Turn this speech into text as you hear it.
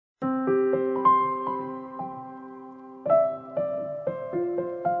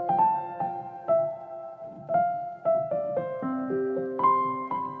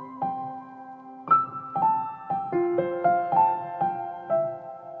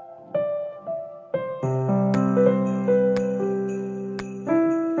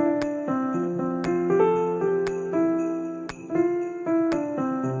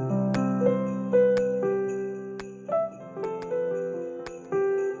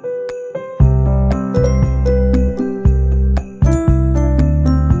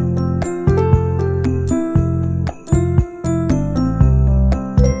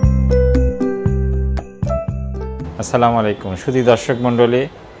আসসালামু আলাইকুম সুধী দর্শক মণ্ডলী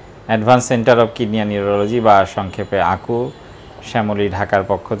advance centre of kidney and urology বা সংক্ষেপে ACKU শ্যামলী ঢাকার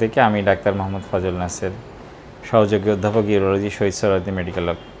পক্ষ থেকে আমি ডাক্তার মোহাম্মদ ফজল নাসের সহযোগী অধ্যাপক urology Shaheed Suhrawardy medical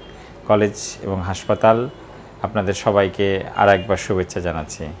college এবং হাসপাতাল আপনাদের সবাইকে আরেকবার শুভেচ্ছা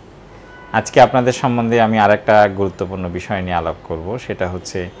জানাচ্ছি। আজকে আপনাদের সম্বন্ধে আমি আরেকটা গুরুত্বপূর্ণ বিষয় নিয়ে আলাপ করব, সেটা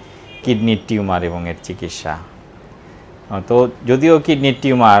হচ্ছে কিডনির টিউমার এবং এর চিকিৎসা। তো যদিও কিডনির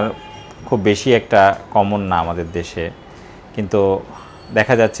টিউমার খুব বেশি একটা কমন না আমাদের দেশে, কিন্তু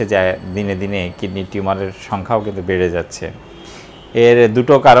দেখা যাচ্ছে যে দিনে দিনে কিডনি টিউমারের সংখ্যাও কিন্তু বেড়ে যাচ্ছে। এর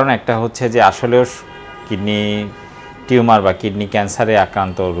দুটো কারণ, একটা হচ্ছে যে আসলেও কিডনি টিউমার বা কিডনি ক্যান্সারে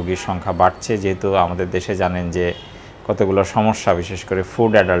আক্রান্ত রোগীর সংখ্যা বাড়ছে, যেহেতু আমাদের দেশে জানেন যে কতগুলো সমস্যা, বিশেষ করে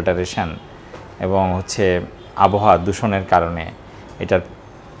ফুড অ্যাডাল্টারেশন এবং হচ্ছে আবহাওয়া দূষণের কারণে এটার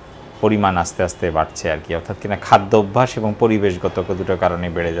পরিমাণ আস্তে আস্তে বাড়ছে আর কি, অর্থাৎ কিনা খাদ্য অভ্যাস এবং পরিবেশগত দুটো কারণে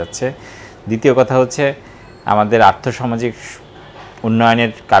বেড়ে যাচ্ছে। দ্বিতীয় কথা হচ্ছে আমাদের আর্থসামাজিক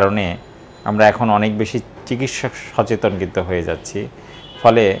উন্নয়নের কারণে আমরা এখন অনেক বেশি চিকিৎসা সচেতন কিন্তু হয়ে যাচ্ছি।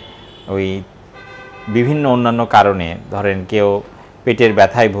 ফলে ওই বিভিন্ন অন্যান্য কারণে, ধরেন কেউ পেটের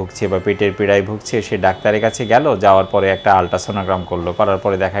ব্যথায় ভুগছে বা পেটের পীড়ায় ভুগছে, সে ডাক্তারের কাছে গেল, যাওয়ার পরে একটা আল্ট্রাসোনোগ্রাম করলো, করার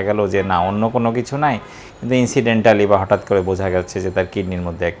পরে দেখা গেল যে না, অন্য কোনো কিছু নাই, কিন্তু ইনসিডেন্টালি বা হঠাৎ করে বোঝা যাচ্ছে যে তার কিডনির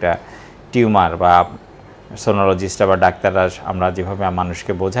মধ্যে একটা টিউমার, বা সোনোলজিস্টরা বা ডাক্তাররা আমরা যেভাবে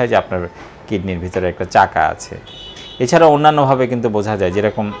মানুষকে বোঝাই যে আপনার কিডনির ভিতরে একটা চাকা আছে। এছাড়া অন্যান্যভাবে কিন্তু বোঝা যায়,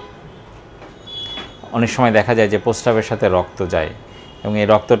 যেরকম অনেক সময় দেখা যায় যে প্রস্রাবের সাথে রক্ত যায় এবং এই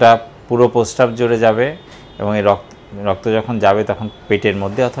রক্তটা পুরো প্রস্রাব জুড়ে যাবে, এবং এই রক্ত যখন যাবে তখন পেটের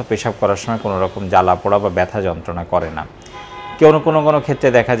মধ্যে অথবা পেশাব করার সময় কোনো রকম জ্বালা পোড়া বা ব্যথা যন্ত্রণা করে না। কোনো ক্ষেত্রে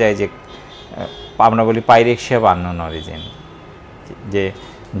দেখা যায় যে আমরা বলি পাইরেক্সিয়া বা আননোন অরিজিন, যে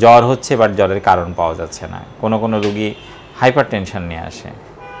জ্বর হচ্ছে বাট জ্বরের কারণ পাওয়া যাচ্ছে না। কোনো রুগী হাইপার টেনশন নিয়ে আসে,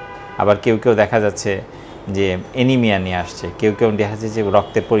 আবার কেউ দেখা যাচ্ছে যে এনিমিয়া নিয়ে আসছে, কেউ দেখা যাচ্ছে যে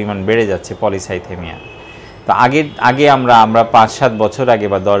রক্তের পরিমাণ বেড়ে যাচ্ছে, পলিসাইথেমিয়া। তো আগে আমরা 5-7 বছর আগে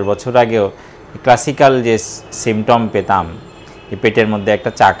বা 10 বছর আগেও ক্লাসিক্যাল যে সিমটম পেতাম, এই পেটের মধ্যে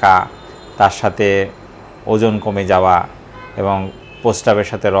একটা চাকা, তার সাথে ওজন কমে যাওয়া এবং প্রস্রাবের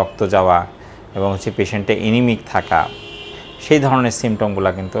সাথে রক্ত যাওয়া এবং হচ্ছে পেশেন্টে এনিমিক থাকা, সেই ধরনের সিমটমগুলো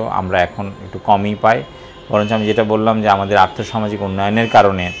কিন্তু আমরা এখন একটু কমই পাই। বরঞ্চ আমি যেটা বললাম যে আমাদের আর্থসামাজিক উন্নয়নের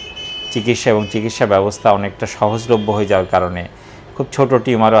কারণে চিকিৎসা এবং চিকিৎসা ব্যবস্থা অনেকটা সহজলভ্য হয়ে যাওয়ার কারণে খুব ছোট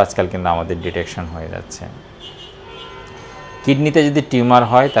টিউমারও আজকাল কিন্তু আমাদের ডিটেকশন হয়ে যাচ্ছে। কিডনিতে যদি টিউমার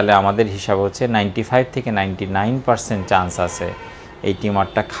হয় তাহলে আমাদের হিসাব হচ্ছে 95 থেকে 99% চান্স আছে এই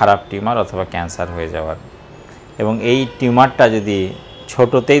টিউমারটা খারাপ টিউমার অথবা ক্যান্সার হয়ে যাওয়ার। এবং এই টিউমারটা যদি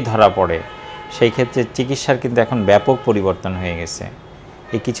ছোটোতেই ধরা পড়ে, সেই ক্ষেত্রে চিকিৎসার কিন্তু এখন ব্যাপক পরিবর্তন হয়ে গেছে।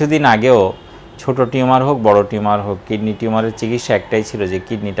 এই কিছুদিন আগেও ছোট টিউমার হোক বড় টিউমার হোক, কিডনি টিউমারের চিকিৎসা একটাই ছিল যে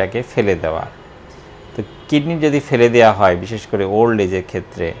কিডনিটাকে ফেলে দেওয়া। তো কিডনি যদি ফেলে দেওয়া হয়, বিশেষ করে ওল্ড এজের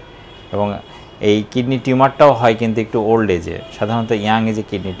ক্ষেত্রে, এবং এই কিডনি টিউমারটাও হয় কিন্তু একটু ওল্ড এজে, সাধারণত ইয়াং এজে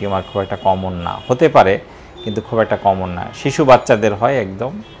কিডনি টিউমার খুব একটা কমন না, হতে পারে কিন্তু খুব একটা কমন না। শিশু বাচ্চাদের হয়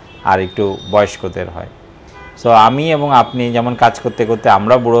একদম, আর একটু বয়স্কদের হয়। সো আমি এবং আপনি যেমন কাজ করতে করতে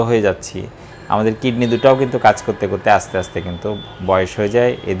আমরা বুড়ো হয়ে যাচ্ছি, আমাদের কিডনি দুটাও কিন্তু কাজ করতে করতে আস্তে আস্তে কিন্তু বয়স হয়ে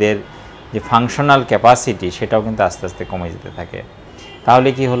যায়, এদের যে ফাংশনাল ক্যাপাসিটি সেটাও কিন্তু আস্তে আস্তে কমে যেতে থাকে। তাহলে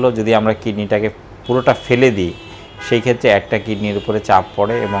কি হলো, যদি আমরা কিডনিটাকে পুরোটা ফেলে দিই, সেই ক্ষেত্রে একটা কিডনির উপরে চাপ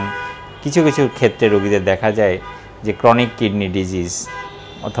পড়ে এবং কিছু ক্ষেত্রে রোগীদের দেখা যায় যে ক্রনিক কিডনি ডিজিজ,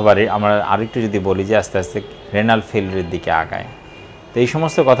 অথবা আমরা আরেকটু যদি বলি যে আস্তে আস্তে রেনাল ফেলিউরের দিকে আগায়। তো এই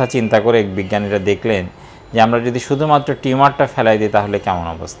সমস্ত কথা চিন্তা করে বিজ্ঞানীরা দেখলেন যে আমরা যদি শুধুমাত্র টিউমারটা ফেলাই দিই তাহলে কেমন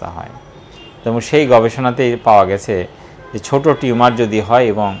অবস্থা হয়। তো সেই গবেষণাতেই পাওয়া গেছে যে ছোট টিউমার যদি হয়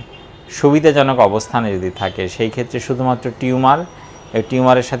এবং সুবিধাজনক অবস্থানে যদি থাকে, সেই ক্ষেত্রে শুধুমাত্র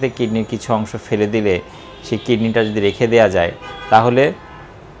টিউমারের সাথে কিডনির কিছু অংশ ফেলে দিলে, সেই কিডনিটা যদি রেখে দেওয়া যায়, তাহলে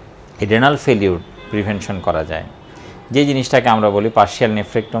রেনাল ফেলিউর প্রিভেনশন করা যায়। যে জিনিসটাকে আমরা বলি পার্শিয়াল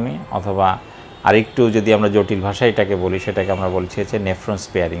নেফ্রেক্টমি, অথবা আরেকটু যদি আমরা জটিল ভাষায় এটাকে বলি, সেটাকে আমরা বলছি হচ্ছে নেফ্রন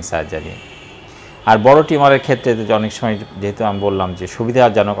স্পেয়ারিং সার্জারি। আর বড় টিউমারের ক্ষেত্রে অনেক সময়, যেহেতু আমি বললাম যে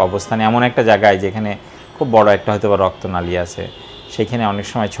সুবিধাজনক অবস্থানে এমন একটা জায়গায় যেখানে খুব বড় একটা হয়তো বা রক্তনালী আছে, সেখানে অনেক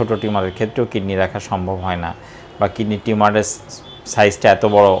সময় ছোট টিউমারের ক্ষেত্রেও কিডনি রাখা সম্ভব হয় না, বা কিডনি টিউমারের সাইজটা এত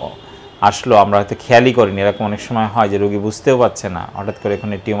বড় আসলো আমরা হয়তো খেয়ালই করিনি। এরকম অনেক সময় হয় যে রোগী বুঝতেও পারছে না, হঠাৎ করে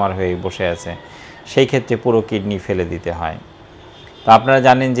এখানে টিউমার হয়ে বসে আছে, সেই ক্ষেত্রে পুরো কিডনি ফেলে দিতে হয়। তো আপনারা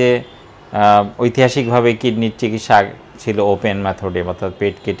জানেন যে ঐতিহাসিকভাবে কিডনির চিকিৎসা ছিল ওপেন মেথডে, অর্থাৎ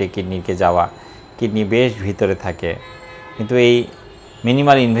পেট কেটে কিডনিকে যাওয়া, কিডনি বেশ ভিতরে থাকে। কিন্তু এই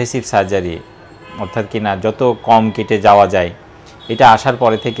মিনিমাল ইনভেসিভ সার্জারি, অর্থাৎ কিনা যত কম কেটে যাওয়া যায়, এটা আসার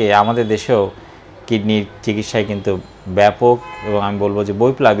পরে থেকে আমাদের দেশেও কিডনির চিকিৎসায় কিন্তু ব্যাপক এবং আমি বলবো যে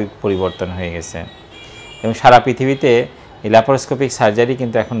বৈপ্লবিক পরিবর্তন হয়ে গেছে। এবং সারা পৃথিবীতে এই ল্যাপারোস্কোপিক সার্জারি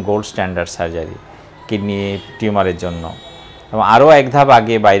কিন্তু এখন গোল্ড স্ট্যান্ডার্ড সার্জারি কিডনি টিউমারের জন্য। এবং আরও এক ধাপ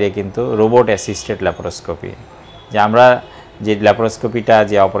আগে বাইরে কিন্তু রোবট অ্যাসিস্টেড ল্যাপারোস্কোপি, যে আমরা যে ল্যাপারোস্কোপিটা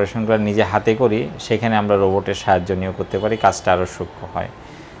যে অপারেশনগুলো নিজে হাতে করি সেখানে আমরা রোবটের সাহায্য নিয়েও করতে পারি, কাজটা আরও সূক্ষ্ম হয়।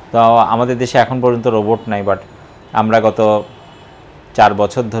 তো আমাদের দেশে এখন পর্যন্ত রোবট নাই, বাট আমরা গত 4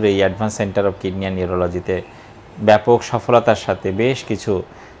 বছর ধরে এই advance centre of kidney and ইউরোলজিতে ব্যাপক সফলতার সাথে বেশ কিছু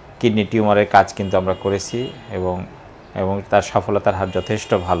কিডনি টিউমারের কাজ কিন্তু আমরা করেছি এবং তার সফলতার হার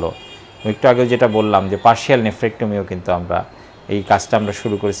যথেষ্ট ভালো। একটু আগে যেটা বললাম যে পার্শিয়াল নেফ্রেক্টমিও কিন্তু আমরা এই কাজটা আমরা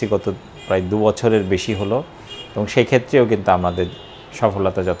শুরু করেছি গত প্রায় 2 বছরের বেশি হলো, এবং সেই ক্ষেত্রেও কিন্তু আমাদের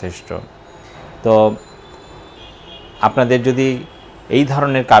সফলতা যথেষ্ট। তো আপনাদের যদি এই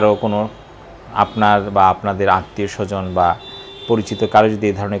ধরনের কারো কোনো আপনার বা আপনাদের আত্মীয় স্বজন বা পরিচিত কারো যদি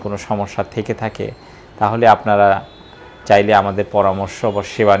এই ধরনের কোনো সমস্যা থেকে থাকে, তাহলে আপনারা চাইলে আমাদের পরামর্শ বা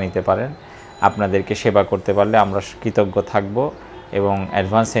সেবা নিতে পারেন। আপনাদেরকে সেবা করতে পারলে আমরা কৃতজ্ঞ থাকব, এবং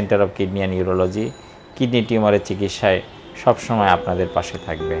advance centre of kidney and urology kidney টিউমারের চিকিৎসায় সবসময় আপনাদের পাশে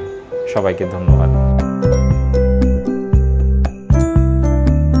থাকবে। সবাইকে ধন্যবাদ।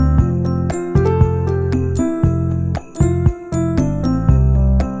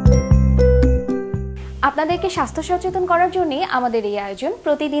 আপনাদেরকে স্বাস্থ্য সচেতন করার জন্য আমাদের এই আয়োজন।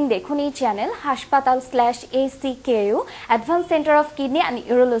 প্রতিদিন দেখুন এই channel হাসপাতাল/ACKU advance centre of kidney and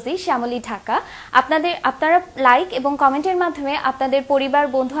urology, Shyamoli, Dhaka. আপনারা লাইক এবং কমেন্টের মাধ্যমে আপনাদের পরিবার,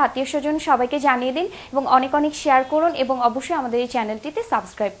 বন্ধু, আত্মীয় স্বজন সবাইকে জানিয়ে দিন এবং অনেক অনেক শেয়ার করুন, এবং অবশ্যই আমাদের এই চ্যানেলটিতে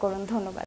সাবস্ক্রাইব করুন। ধন্যবাদ।